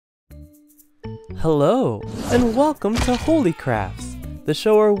Hello, and welcome to Holy Crafts, the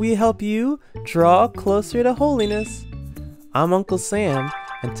show where we help you draw closer to holiness. I'm Uncle Sam,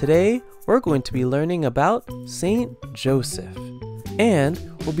 and today we're going to be learning about Saint Joseph. And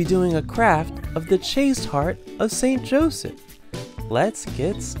we'll be doing a craft of the chaste heart of Saint Joseph. Let's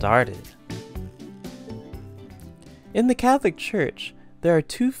get started. In the Catholic Church, there are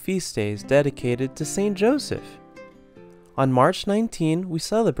two feast days dedicated to Saint Joseph. On March 19, we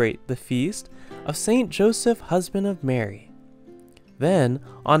celebrate the feast of Saint Joseph, husband of Mary. Then,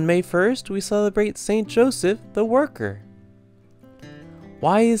 on May 1st, we celebrate Saint Joseph, the worker.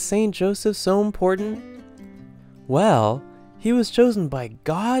 Why is Saint Joseph so important? Well, he was chosen by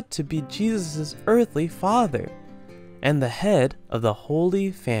God to be Jesus' earthly father and the head of the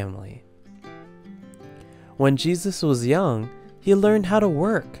Holy Family. When Jesus was young, he learned how to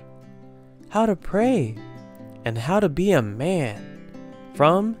work, how to pray, and how to be a man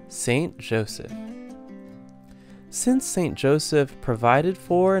from Saint Joseph. Since Saint Joseph provided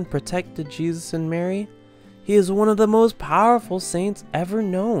for and protected Jesus and Mary, he is one of the most powerful saints ever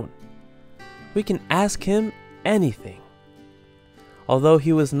known. We can ask him anything. Although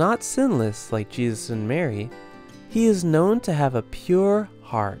he was not sinless like Jesus and Mary, he is known to have a pure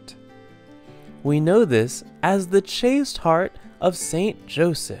heart. We know this as the chaste heart of Saint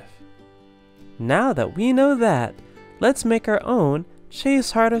Joseph. Now that we know that, let's make our own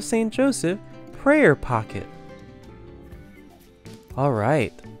Chaste Heart of Saint Joseph prayer pocket.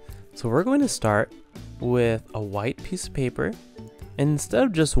 Alright, so we're going to start with a white piece of paper, and instead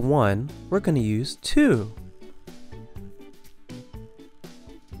of just one, we're going to use two.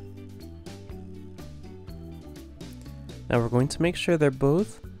 Now we're going to make sure they're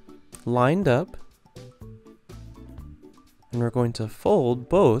both lined up, and we're going to fold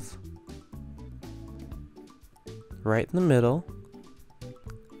both right in the middle,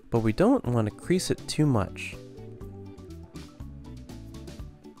 but we don't want to crease it too much.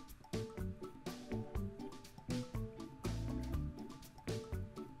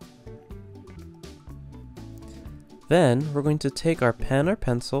 Then we're going to take our pen or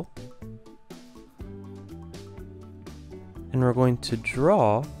pencil and we're going to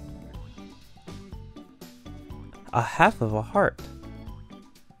draw a half of a heart.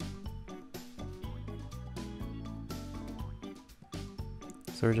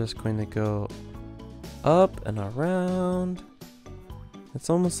 So we're just going to go up and around. It's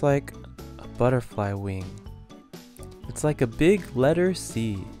almost like a butterfly wing. It's like a big letter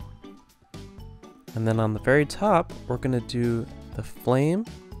C. And then on the very top, we're going to do the flame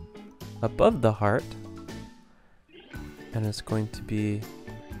above the heart. And it's going to be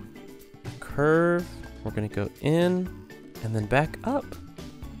a curve. We're going to go in and then back up.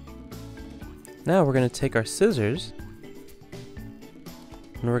 Now we're going to take our scissors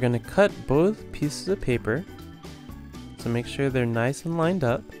and we're going to cut both pieces of paper to make sure they're nice and lined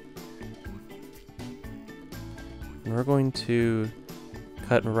up. And we're going to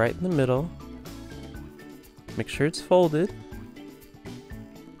cut right in the middle. Make sure it's folded.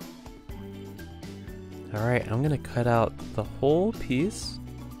 Alright, I'm going to cut out the whole piece,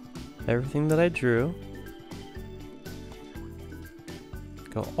 everything that I drew.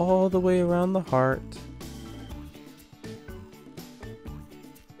 Go all the way around the heart.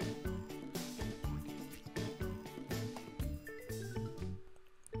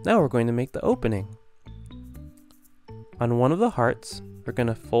 Now we're going to make the opening. On one of the hearts, we're going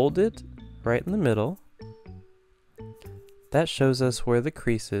to fold it right in the middle. That shows us where the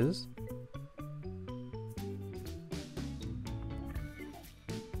crease is.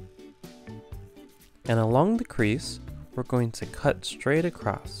 And along the crease, we're going to cut straight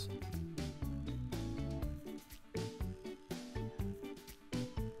across.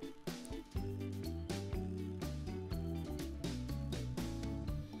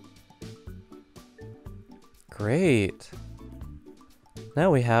 Great!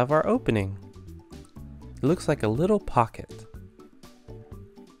 Now we have our opening. It looks like a little pocket.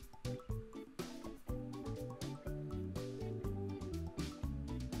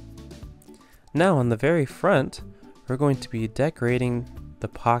 Now on the very front, we're going to be decorating the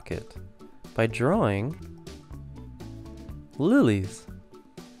pocket by drawing lilies.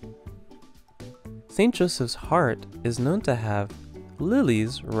 Saint Joseph's heart is known to have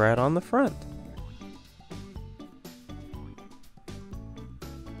lilies right on the front.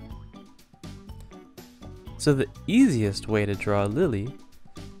 So the easiest way to draw a lily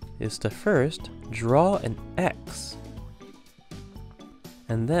is to first draw an X.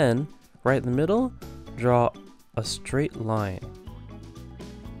 And then, right in the middle, draw a straight line.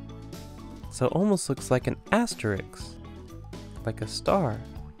 So it almost looks like an asterisk, like a star.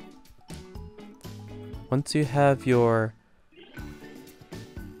 Once you have your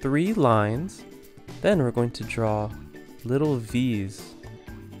 3 lines, then we're going to draw little V's.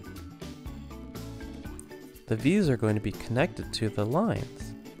 The V's are going to be connected to the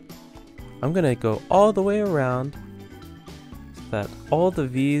lines. I'm going to go all the way around so that all the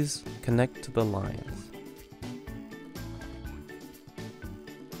V's connect to the lines.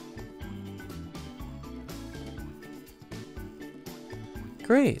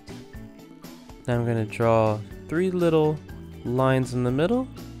 Great! Now I'm going to draw 3 little lines in the middle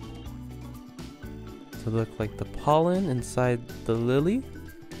to look like the pollen inside the lily.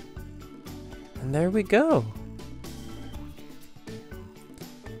 And there we go!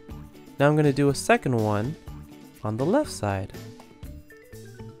 Now I'm going to do a second one on the left side.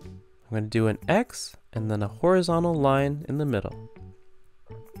 I'm going to do an X and then a horizontal line in the middle.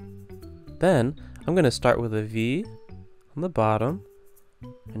 Then I'm going to start with a V on the bottom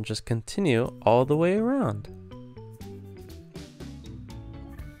and just continue all the way around.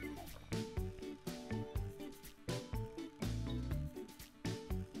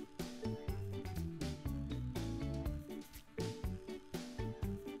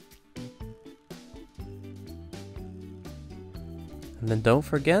 And then don't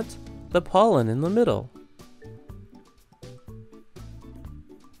forget the pollen in the middle.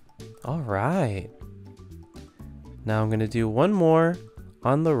 Alright. Now I'm going to do one more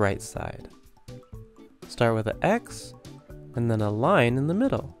on the right side. Start with an X and then a line in the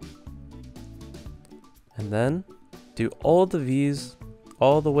middle. And then do all the V's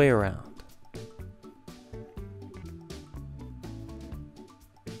all the way around.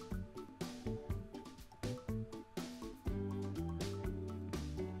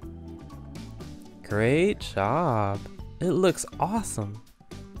 Great job! It looks awesome!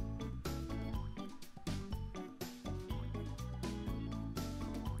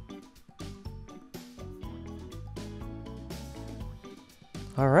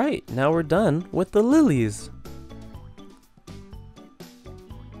 Alright, now we're done with the lilies.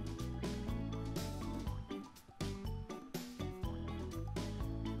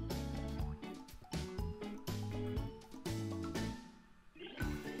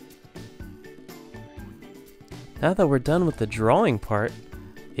 Now that we're done with the drawing part,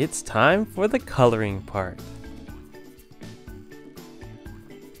 it's time for the coloring part.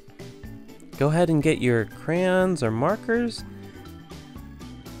 Go ahead and get your crayons or markers,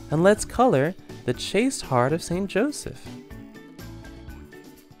 and let's color the chaste heart of Saint Joseph.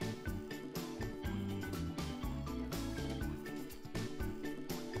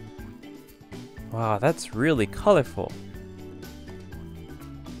 Wow, that's really colorful.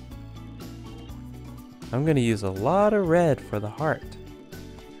 I'm going to use a lot of red for the heart.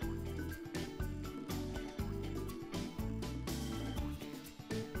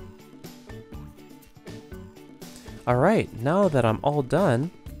 Alright, now that I'm all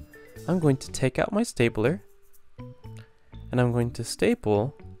done, I'm going to take out my stapler and I'm going to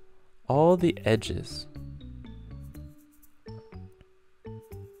staple all the edges.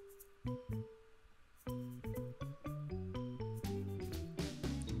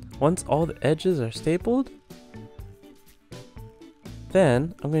 Once all the edges are stapled,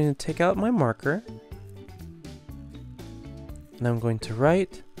 then I'm going to take out my marker and I'm going to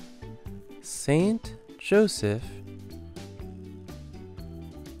write Saint Joseph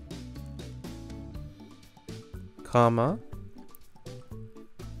comma,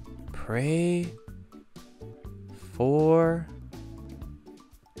 pray for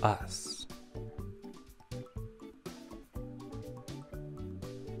us.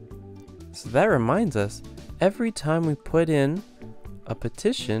 So that reminds us, every time we put in a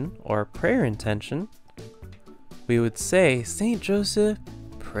petition or a prayer intention, we would say, Saint Joseph,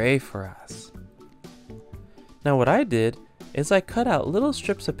 pray for us. Now what I did is I cut out little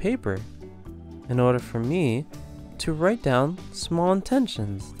strips of paper in order for me to write down small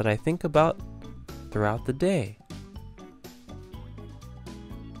intentions that I think about throughout the day.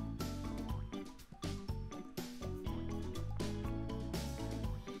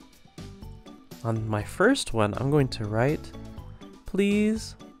 On my first one, I'm going to write,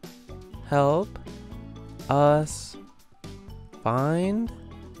 please help us find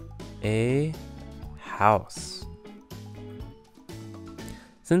a house.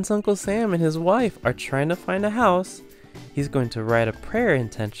 Since Uncle Sam and his wife are trying to find a house, he's going to write a prayer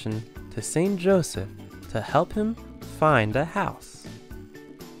intention to Saint Joseph to help him find a house.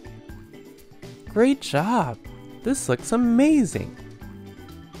 Great job! This looks amazing!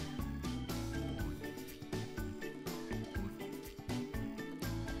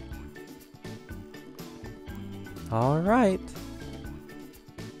 Alright.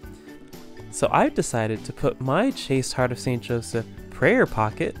 So I've decided to put my Chaste Heart of St. Joseph prayer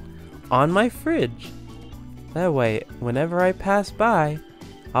pocket on my fridge. That way, whenever I pass by,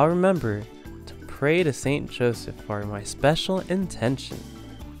 I'll remember to pray to St. Joseph for my special intention.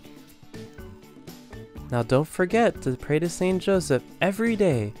 Now don't forget to pray to St. Joseph every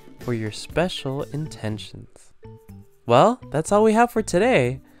day for your special intentions. Well, that's all we have for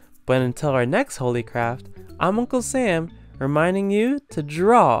today, but until our next Holy Craft, I'm Uncle Sam, reminding you to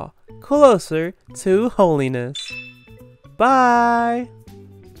draw closer to holiness. Bye!